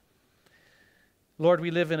doesn't. Lord,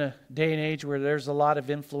 we live in a day and age where there's a lot of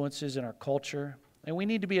influences in our culture, and we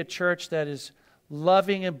need to be a church that is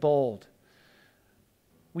loving and bold.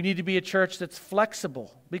 We need to be a church that's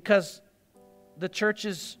flexible, because the church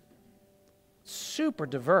is super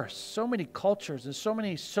diverse, so many cultures and so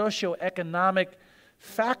many socioeconomic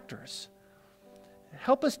factors.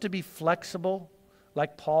 Help us to be flexible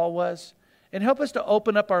like Paul was, and help us to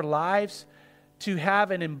open up our lives to have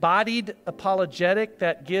an embodied apologetic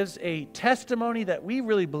that gives a testimony that we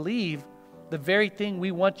really believe the very thing we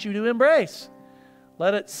want you to embrace.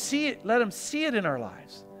 Let them see it in our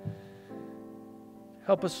lives.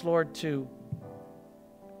 Help us, Lord, to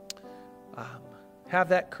have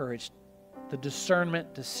that courage, the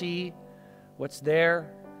discernment to see what's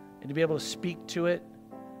there and to be able to speak to it,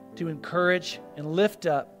 to encourage and lift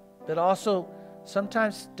up, but also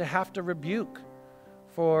sometimes to have to rebuke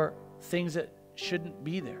for things that shouldn't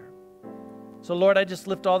be there. So, Lord, I just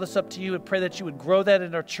lift all this up to you and pray that you would grow that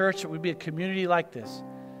in our church, that we'd be a community like this.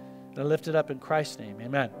 And I lift it up in Christ's name.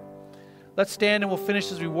 Amen. Let's stand and we'll finish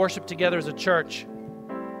as we worship together as a church.